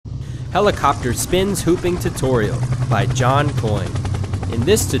Helicopter Spins Hooping Tutorial by Jon Coyne. In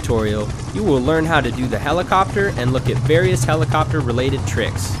this tutorial, you will learn how to do the helicopter and look at various helicopter-related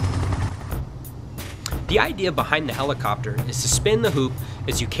tricks. The idea behind the helicopter is to spin the hoop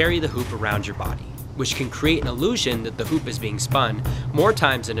as you carry the hoop around your body, which can create an illusion that the hoop is being spun more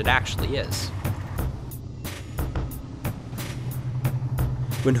times than it actually is.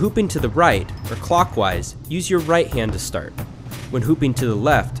 When hooping to the right, or clockwise, use your right hand to start. When hooping to the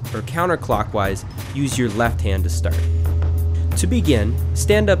left, or counterclockwise, use your left hand to start. To begin,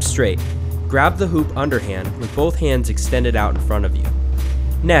 stand up straight. Grab the hoop underhand with both hands extended out in front of you.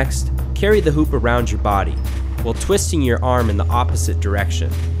 Next, carry the hoop around your body, while twisting your arm in the opposite direction.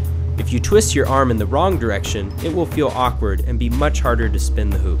 If you twist your arm in the wrong direction, it will feel awkward and be much harder to spin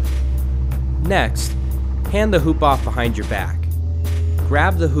the hoop. Next, hand the hoop off behind your back.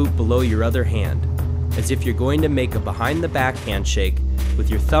 Grab the hoop below your other hand, as if you're going to make a behind the back handshake with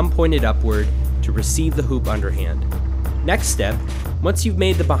your thumb pointed upward to receive the hoop underhand. Next step, once you've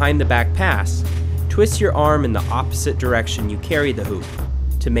made the behind the back pass, twist your arm in the opposite direction you carry the hoop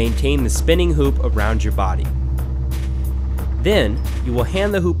to maintain the spinning hoop around your body. Then, you will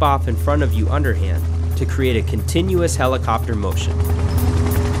hand the hoop off in front of you underhand to create a continuous helicopter motion.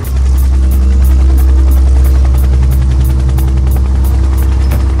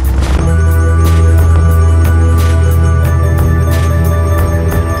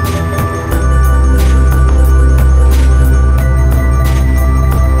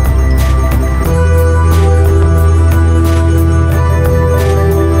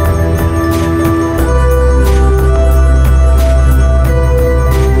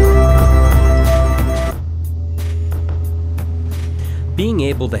 Being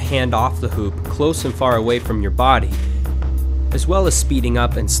able to hand off the hoop close and far away from your body, as well as speeding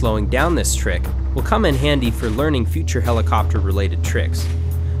up and slowing down this trick, will come in handy for learning future helicopter-related tricks.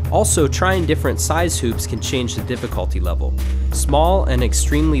 Also, trying different size hoops can change the difficulty level. Small and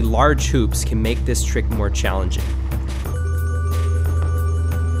extremely large hoops can make this trick more challenging.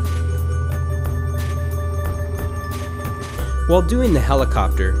 While doing the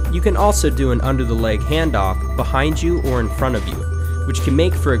helicopter, you can also do an under-the-leg handoff behind you or in front of you, which can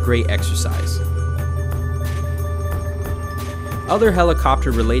make for a great exercise. Other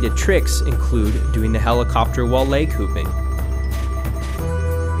helicopter-related tricks include doing the helicopter while leg hooping,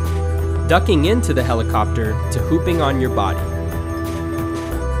 ducking into the helicopter to hooping on your body,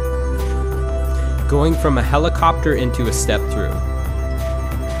 going from a helicopter into a step through,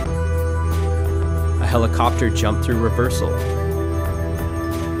 a helicopter jump through reversal,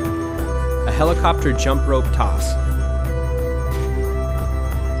 a helicopter jump rope toss,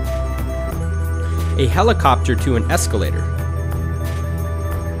 a helicopter to an escalator,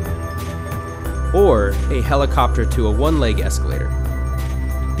 or a helicopter to a one-leg escalator.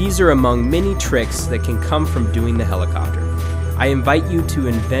 These are among many tricks that can come from doing the helicopter. I invite you to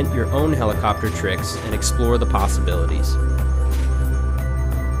invent your own helicopter tricks and explore the possibilities.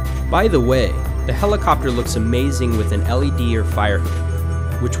 By the way, the helicopter looks amazing with an LED or fire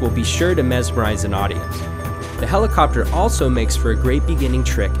hoop, which will be sure to mesmerize an audience. The helicopter also makes for a great beginning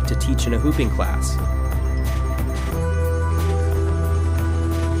trick to teach in a hooping class.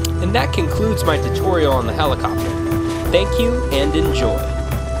 And that concludes my tutorial on the helicopter. Thank you and enjoy.